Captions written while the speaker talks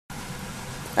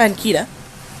Ankita.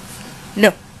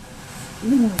 No.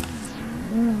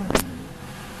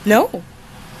 No.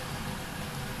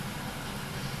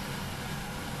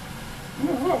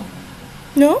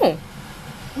 No. No.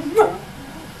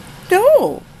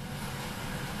 No.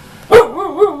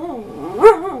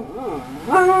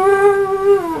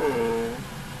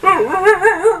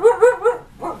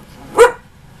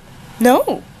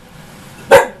 No.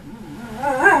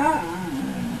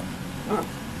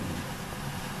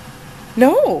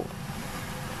 No. No.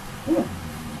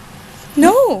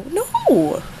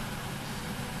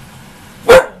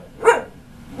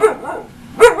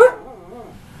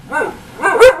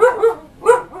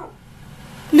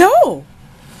 No.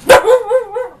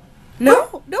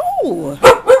 No. No.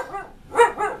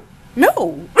 No.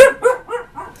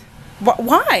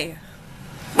 Why?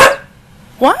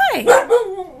 Why?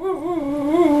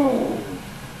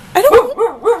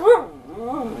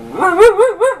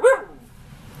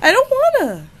 I don't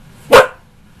wanna.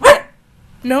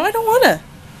 No, I don't wanna.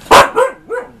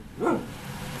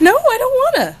 No, I don't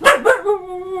wanna.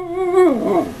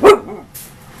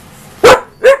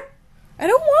 I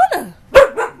don't wanna.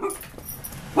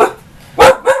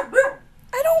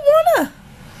 I don't wanna.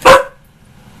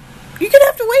 You're gonna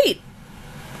have to wait.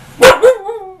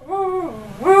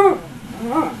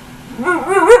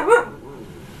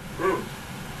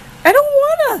 I don't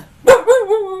wanna.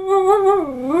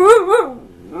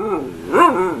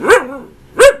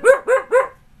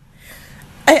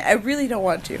 I really don't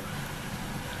want to.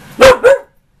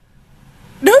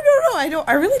 No, I don't.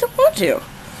 I really don't want to.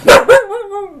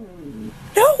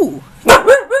 No.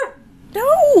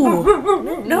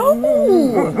 No.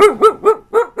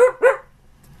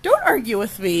 Don't argue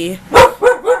with me.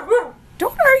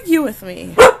 Don't argue with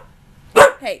me.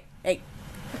 Hey. Hey.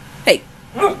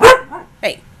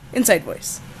 Inside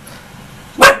voice.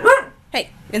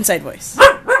 Hey. Inside voice.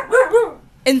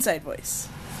 Inside voice.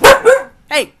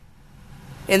 Hey.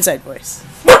 Inside voice.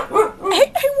 Hey,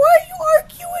 why are you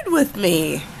arguing with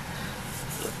me?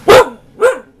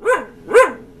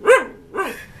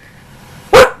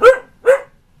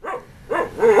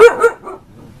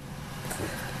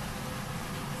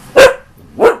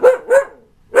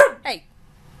 Hey,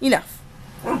 enough.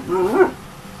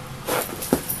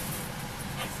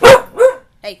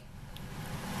 Hey,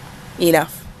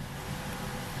 enough.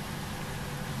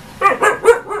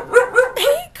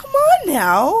 Hey, come on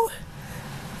now.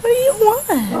 What do you want?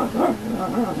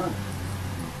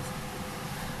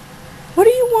 What do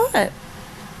you want?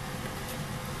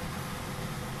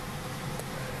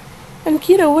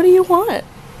 Ankita, what do you want?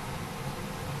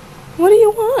 What do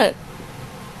you want?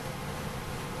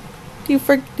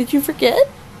 Did you forget?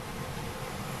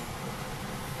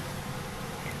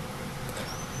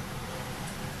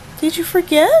 Did you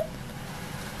forget?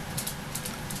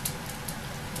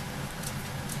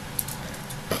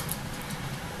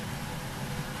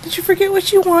 Did you forget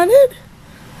what you wanted?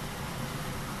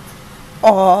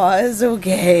 Aw, it's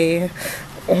okay.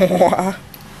 Aw.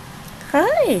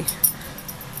 Hi.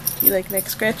 Do you like neck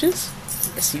scratches?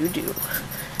 Yes, you do.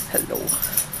 Hello.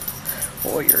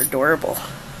 Oh, you're adorable.